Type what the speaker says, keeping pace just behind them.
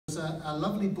a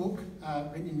lovely book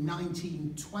written in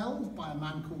 1912 by a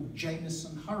man called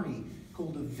Jameson Hurry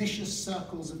called The Vicious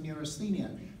Circles of Neurasthenia.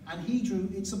 And he drew,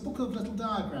 it's a book of little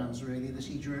diagrams really that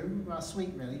he drew, rather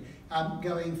sweet really,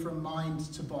 going from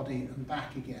mind to body and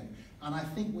back again. And I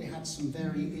think we had some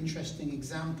very interesting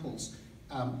examples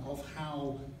of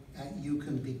how you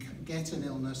can get an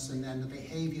illness and then the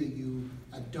behaviour you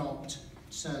adopt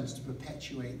serves to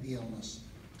perpetuate the illness.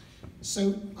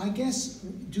 So I guess,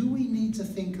 do we need to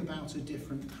think about a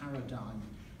different paradigm?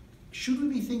 Should we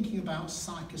be thinking about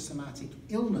psychosomatic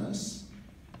illness,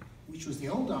 which was the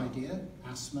old idea,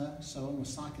 asthma, so on, were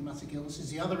psychosomatic illnesses,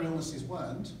 the other illnesses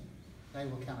weren't, they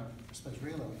were kind of, I suppose,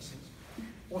 real illnesses.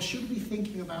 Or should we be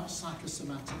thinking about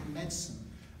psychosomatic medicine?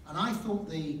 And I thought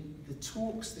the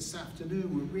talks this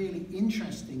afternoon were really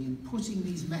interesting in putting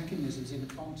these mechanisms in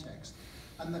context.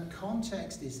 And the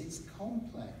context is it's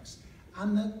complex,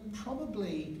 and that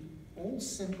probably all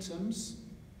symptoms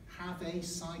have a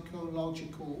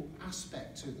psychological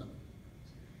aspect to them.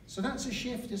 So that's a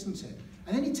shift, isn't it?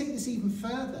 And then you take this even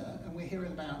further, and we're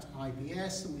hearing about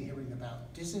IBS, and we're hearing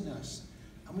about dizziness,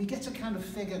 and we get a kind of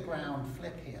figure ground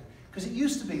flip here. Because it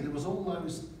used to be there was all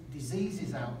those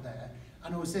diseases out there,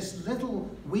 and there was this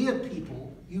little weird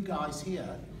people, you guys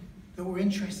here, that were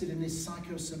interested in this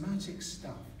psychosomatic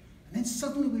stuff. And then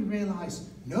suddenly we realize,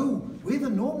 no, we're the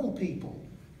normal people.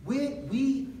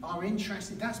 We are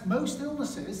interested, that's most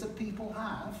illnesses that people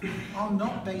have are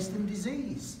not based in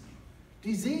disease.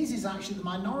 Disease is actually the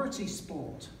minority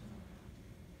sport.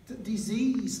 The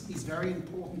disease is very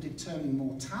important in determining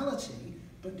mortality,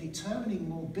 but determining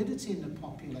morbidity in the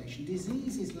population,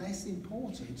 disease is less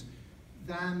important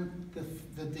than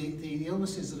the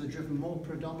illnesses that are driven more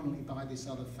predominantly by these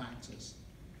other factors.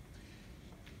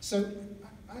 So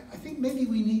I think maybe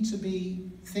we need to be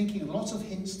thinking lots of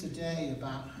hints today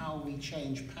about how we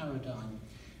change paradigm.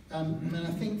 And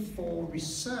I think for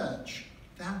research,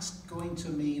 that's going to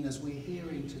mean, as we're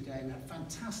hearing today, we have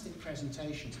fantastic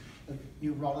presentations of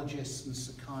neurologists and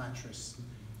psychiatrists,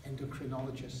 and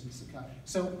endocrinologists and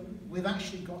psychiatrists. So we've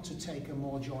actually got to take a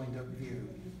more joined up view.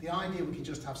 The idea we can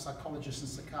just have psychologists and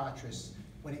psychiatrists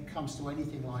when it comes to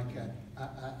anything like a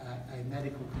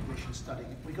medical condition studying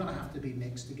it, we're going to have to be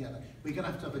mixed together. We're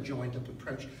going to have a joined up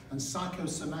approach. And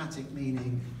psychosomatic,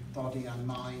 meaning body and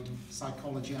mind,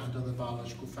 psychology and other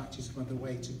biological factors, are the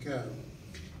way to go.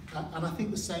 And I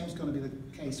think the same is going to be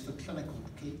the case for clinical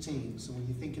teams. So when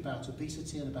you think about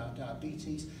obesity and about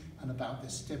diabetes and about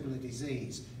vestibular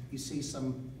disease, you see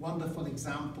some wonderful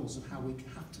examples of how we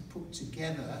have to put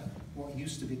together what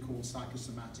used to be called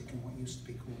psychosomatic and what used to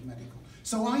be called medical.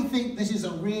 So I think this is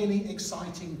a really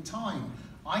exciting time.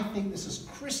 I think this has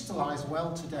crystallized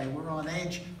well today. We're on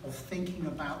edge of thinking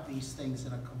about these things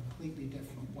in a completely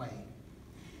different way.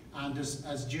 And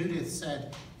as Judith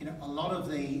said, you know, a lot of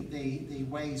the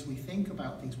ways we think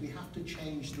about things, we have to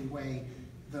change the way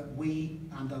that we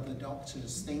and other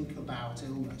doctors think about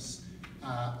illness.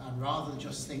 And rather than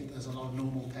just think there's a lot of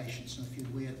normal patients and a few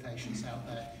weird patients out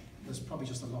there, there's probably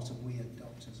just a lot of weird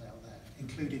doctors out there,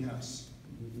 including us.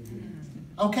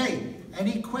 Okay,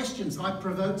 any questions? Have I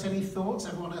provoked any thoughts?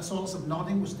 Everyone else, lots of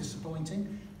nodding was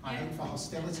disappointing. I hope for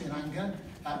hostility and anger.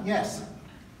 Yes?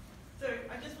 So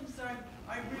I just want to say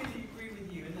I really agree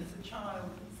with you, and as a child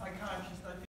psychiatrist, I